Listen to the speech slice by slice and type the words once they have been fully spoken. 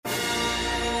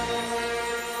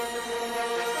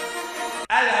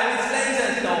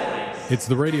It's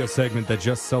the radio segment that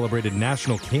just celebrated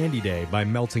National Candy Day by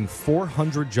melting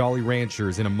 400 Jolly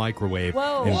Ranchers in a microwave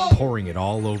and pouring it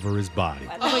all over his body.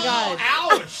 Oh my God.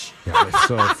 Ouch! Yeah,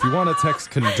 so if you want to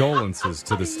text condolences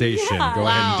to the station, go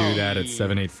ahead and do that at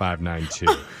 78592.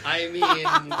 I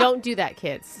mean, Don't do that,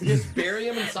 kids. just bury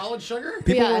them in solid sugar?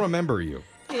 People Yeah. will remember you.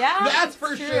 Yeah. That's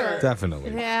for sure.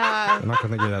 Definitely. Yeah. I'm not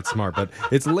going to think you're that smart, but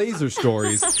it's Laser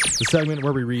Stories, the segment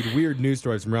where we read weird news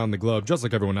stories from around the globe, just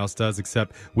like everyone else does,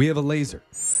 except we have a laser.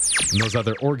 And those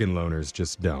other organ loaners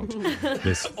just don't.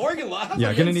 This, Organ loss?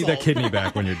 yeah, going to need that kidney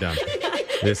back when you're done.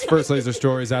 This first Laser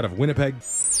Story is out of Winnipeg.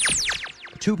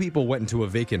 Two people went into a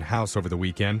vacant house over the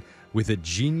weekend with a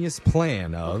genius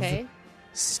plan of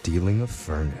stealing a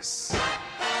furnace.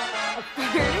 Wow,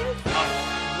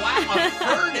 a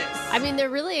furnace. I mean, they're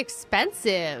really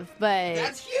expensive, but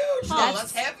That's huge.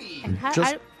 That's heavy.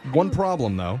 Just one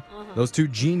problem, though. Those two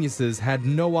geniuses had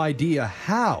no idea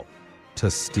how to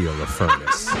steal a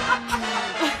furnace. Okay.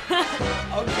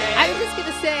 I was just going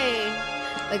to say,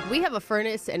 like, we have a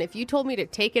furnace, and if you told me to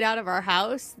take it out of our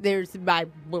house, there's I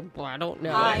don't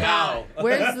know. How?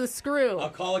 Where's the screw? I'll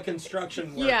call a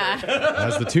construction worker. Yeah.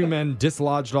 As the two men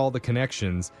dislodged all the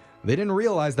connections, they didn't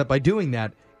realize that by doing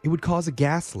that, it would cause a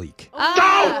gas leak.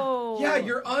 Oh. Yeah,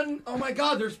 oh my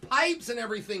God, there's pipes and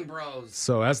everything, bros.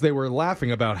 So as they were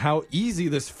laughing about how easy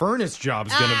this furnace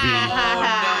job's going to be,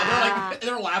 Oh, no.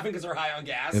 They're laughing because they're high on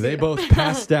gas. they both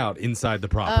passed out inside the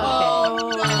property. Oh,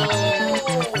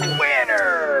 no.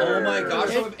 Winner! Oh, my gosh.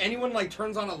 So if anyone,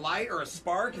 turns on a light or a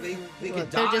spark, they could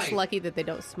die. They're just lucky that they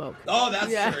don't smoke. Oh, that's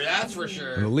true. That's for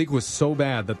sure. And the leak was so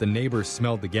bad that the neighbors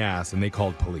smelled the gas and they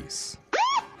called police.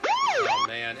 Oh,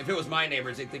 man. If it was my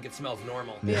neighbors, they'd think it smells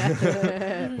normal.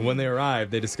 When they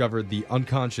arrived, they discovered the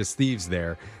unconscious thieves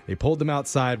there. They pulled them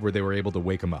outside where they were able to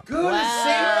wake them up. Good.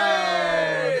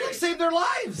 Saved their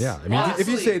lives. Yeah, I mean, if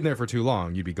you Honestly. stayed in there for too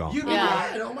long, you'd be gone. You'd be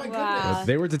dead. Oh, my goodness.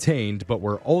 They were detained, but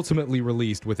were ultimately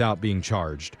released without being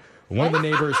charged. One of the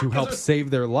neighbors who helped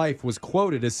save their life was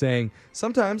quoted as saying,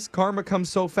 "Sometimes karma comes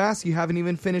so fast you haven't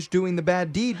even finished doing the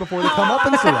bad deed before the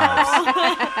comeuppance arrives."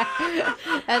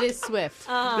 That is swift.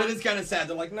 That is kind of sad.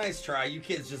 They're like, nice try. You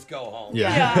kids just go home.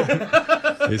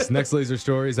 Yeah. This next laser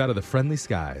story is out of the friendly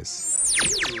skies.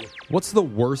 What's the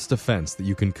worst offense that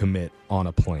you can commit on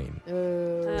a plane?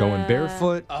 Going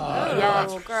barefoot? Oh,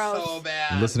 That's that's gross. so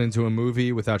bad. Listening to a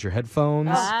movie without your headphones?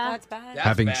 That's bad. That's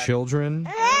having bad. children?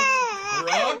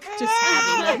 Brooke? Just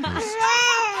having them.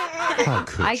 How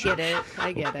could I you? get it.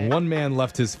 I get it. One man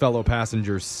left his fellow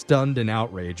passengers stunned and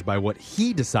outraged by what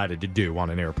he decided to do on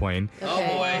an airplane. Oh,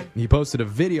 boy. He posted a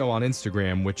video on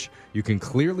Instagram, which you can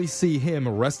clearly see him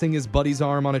resting his buddy's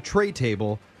arm on a tray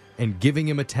table and giving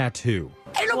him a tattoo.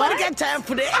 Ain't nobody got time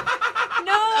for that.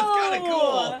 No. That's kind of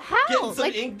cool. How? Getting some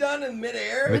Like- ink done in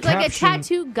midair. The With like a caption-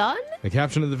 tattoo gun? The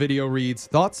caption of the video reads,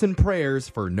 "Thoughts and prayers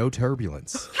for no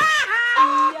turbulence."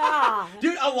 Yeah.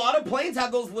 Dude, a lot of planes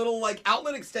have those little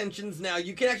outlet extensions now.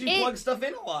 You can actually It- plug stuff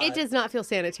in a lot. It does not feel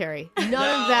sanitary. None No,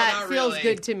 of that not feels really.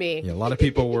 good to me. Yeah, a lot of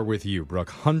people were with you, Brooke.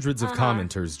 Hundreds of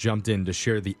commenters jumped in to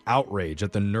share the outrage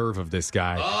at the nerve of this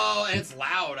guy. Oh, and it's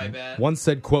loud, I bet. One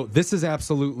said, quote, "This is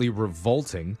absolutely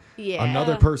revolting." Yeah.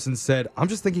 Another person said, "I'm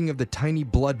just thinking of the tiny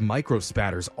blood micro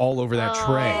spatters all over that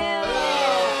tray."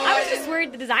 I was just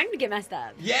worried the design would get messed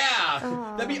up.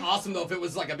 Yeah. That'd be awesome, though, if it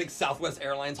was like a big Southwest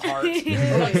Airlines heart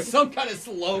or like some kind of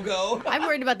logo. I'm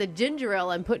worried about the ginger ale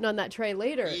I'm putting on that tray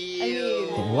later. Ew.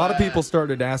 A lot of people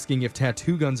started asking if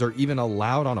tattoo guns are even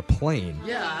allowed on a plane.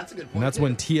 Yeah, that's a good point. And that's too.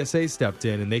 when TSA stepped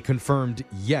in and they confirmed,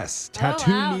 yes,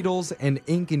 tattoo wow. needles and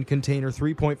ink in container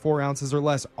 3.4 ounces or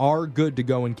less are good to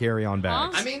go in carry-on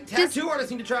bags. I mean, tattoo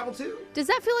artists need to travel too. Does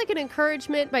that feel like an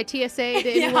encouragement by TSA to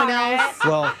anyone right. else?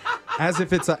 Well, as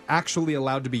if it's actually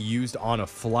allowed to be used on a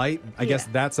flight, I guess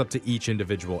that's up to each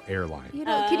individual airline. You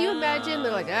know, can you imagine?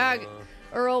 They're like,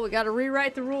 Earl, we got to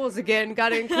rewrite the rules again. Got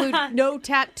to include no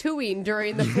tattooing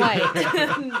during the flight.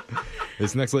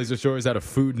 This next laser story is out of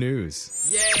Food News.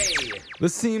 Yay.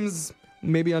 This seems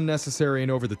maybe unnecessary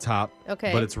and over the top,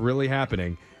 Okay. but it's really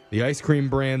happening. The ice cream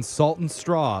brand Salt and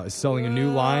Straw is selling a new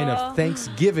line of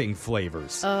Thanksgiving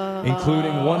flavors,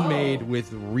 including one made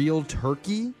with real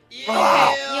turkey. Ew. You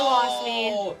lost me.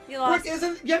 You lost. Brooke,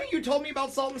 haven't you told me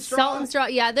about Salt and Straw? Salt and Straw,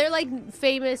 yeah, they're like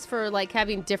famous for like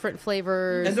having different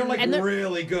flavors. And they're like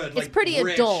really good. It's like, pretty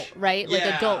rich. adult, right? Like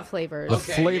Yeah. adult flavors. The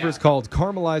Okay, flavor's yeah. called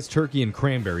caramelized turkey and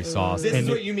cranberry sauce, This and is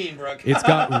what you mean, Brooke. it's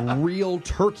got real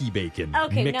turkey bacon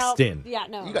Okay, mixed no. in. Yeah,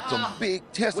 no. You got some big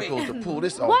testicles to pull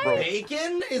this off, What? bro.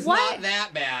 Bacon is What? not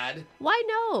that bad. Why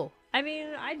no? I mean,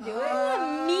 I'd do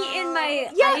it. Meat in my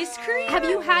ice cream? Have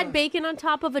you had bacon on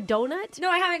top of a donut? No,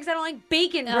 I haven't because I don't like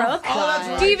bacon, Brooke. that's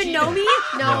right. Do you even know me?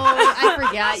 No, I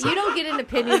forgot. You don't get an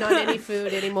opinion on any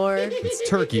food anymore. It's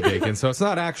turkey bacon, so it's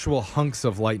not actual hunks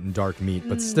of light and dark meat,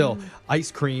 but still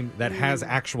ice cream that has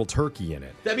actual turkey in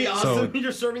it. That'd be awesome. So- When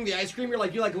you're serving the ice cream, you're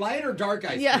like, you like light or dark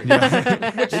ice Yeah.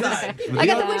 cream? Which side? I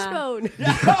got the wishbone.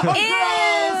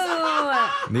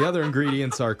 Ew. The other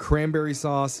ingredients are cranberry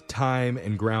sauce, thyme,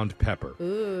 and ground pepper.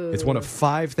 It's one of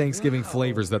 5 Thanksgiving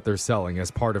flavors that they're selling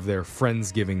as part of their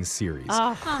Friendsgiving series.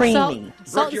 Creamy.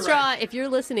 Salt and you're Straw, right. if you're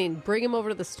listening, bring him over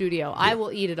to the studio. I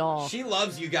will eat it all. She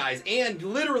loves you guys, and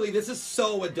literally, this is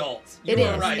so adult. It You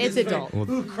are is. Right. It's This is adult. Very,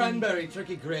 ooh, cranberry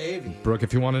turkey gravy. Brooke,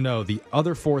 if you want to know, the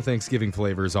other 4 Thanksgiving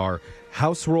flavors are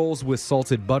house rolls with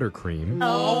salted buttercream,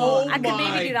 Oh, I could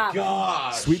maybe do that.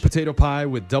 gosh. sweet potato pie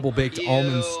with double-baked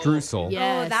almond streusel,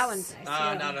 Yes. Oh, that one's nice.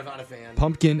 Ah, too. not a fan.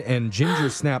 pumpkin and ginger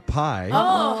snap pie,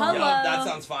 Oh, hello. Yeah, that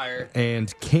sounds fire.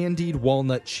 and candied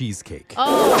walnut cheesecake.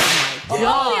 Oh, my All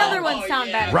God. the other ones sound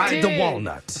yeah. better. Ride the dude.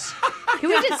 walnuts. Can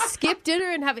we just skip dinner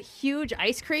and have a huge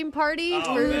ice cream party?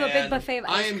 Oh, Ooh, a man. big buffet of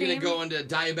I ice am gonna cream. go into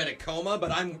diabetic coma,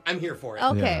 but I'm here for it.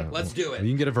 Okay. Let's do it. You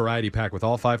can get a variety pack with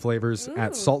all 5 flavors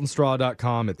at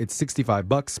saltandstraw.com. It's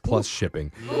 $65 plus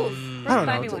shipping. I don't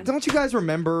Buy me know. one. Don't you guys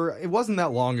remember? It wasn't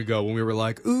that long ago when we were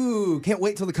like, ooh, can't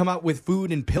wait till they come out with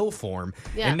food in pill form.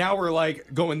 Yeah. And now we're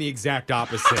like going the exact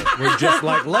opposite. We're just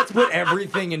like, let's put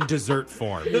everything in dessert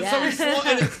form. So it's slow,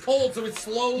 and it's cold, so it's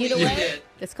slowly You know eat what? it.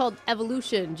 It's called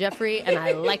evolution, Jeffrey, and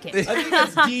I like it. I think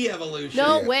that's de-evolution.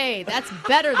 No way. That's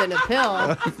better than a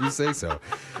pill. If you say so.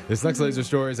 This next laser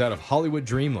story is out of Hollywood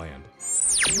Dreamland.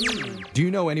 Do you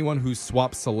know anyone who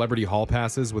swaps celebrity hall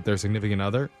passes with their significant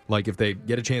other? Like if they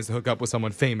get a chance to hook up with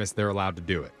someone famous, they're allowed to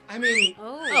do it. I mean,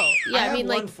 Oh, yeah. I I have mean,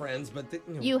 one like, friends, but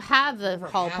you have the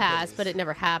hall pass, happens. but it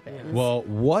never happens. Well,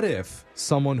 what if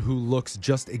someone who looks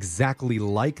just exactly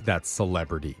like that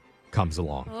celebrity comes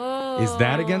along? Is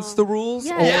that against the rules?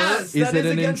 Yes. Or Yes, is that it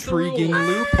is an against the intriguing rules.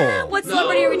 loophole? What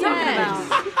celebrity are we talking Yes.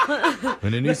 about?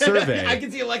 In a new survey, I can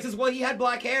see Alexis. Well, he had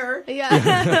black hair.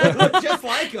 Yeah. Looked just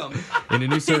like him. in a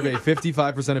new survey,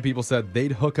 55% of people said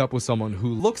they'd hook up with someone who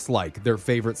looks like their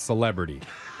favorite celebrity.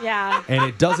 Yeah. And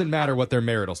it doesn't matter what their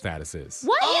marital status is.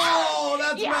 What? Oh,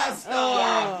 that's messed up.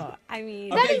 Oh, I mean,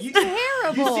 That is You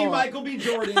terrible. see Michael B.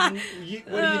 Jordan. What do you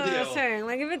do? saying,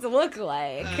 like, if it's a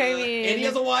look-alike, I mean... And he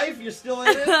has a wife. You're still in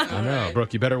it. I know,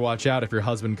 Brooke, you better watch out if your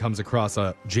husband comes across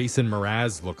a Jason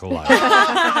Mraz lookalike.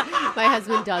 My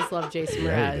husband does love Jason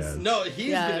Yeah, he Mraz. does. No, he's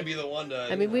Yeah. gonna be the one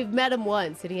to. I mean, we've met him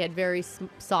once, and he had very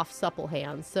soft, supple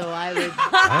hands. So I would.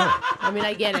 Oh, I mean,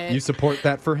 I get it. you support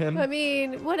that for him? I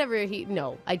mean, whatever he.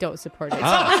 No, I don't support it.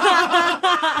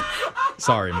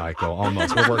 Sorry, Michael.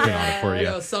 Almost. We're working on it for you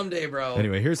know, you. someday, bro.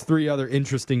 Anyway, here's 3 other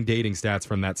interesting dating stats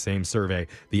from that same survey.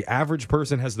 The average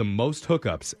person has the most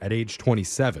hookups at age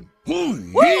 27.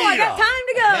 Woo, I got time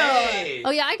to go! Hey. Oh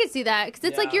yeah, I can see that because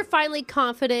it's like Yeah. you're finally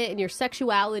confident in your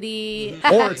sexuality.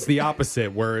 Or it's the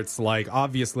opposite, where it's like,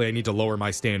 obviously, I need to lower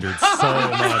my standards so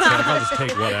much. Like, I'll just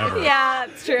take whatever. Yeah,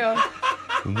 it's true.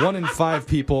 1 in 5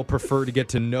 people prefer to get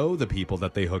to know the people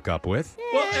that they hook up with.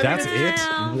 Well, That's it?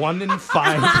 1 in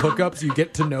 5 hookups, you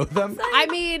get to know them? I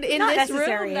mean, in Not this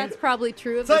necessary. room, that's probably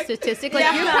true of the like- statistic. Like,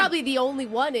 yeah. you're probably the only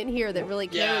one in here that really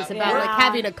cares Yeah. about Yeah. like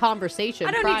having a conversation.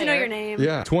 I don't need to know prior. your name.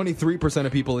 Yeah. 23%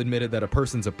 of people admitted that a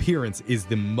person's appearance is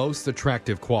the most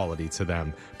attractive quality to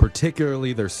them,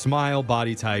 particularly their smile,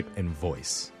 body type, and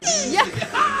voice. Yeah.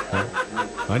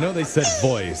 I know they said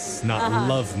voice, not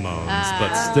love moans,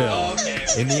 but still,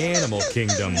 in the animal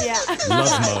kingdom, love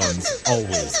moans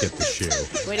always get the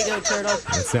shoe. Way to go, turtle.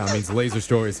 That sound means Laser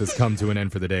Stories has come to an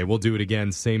end for the day. We'll do it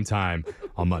again, same time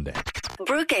on Monday.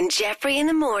 Brooke and Jeffrey in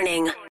the morning.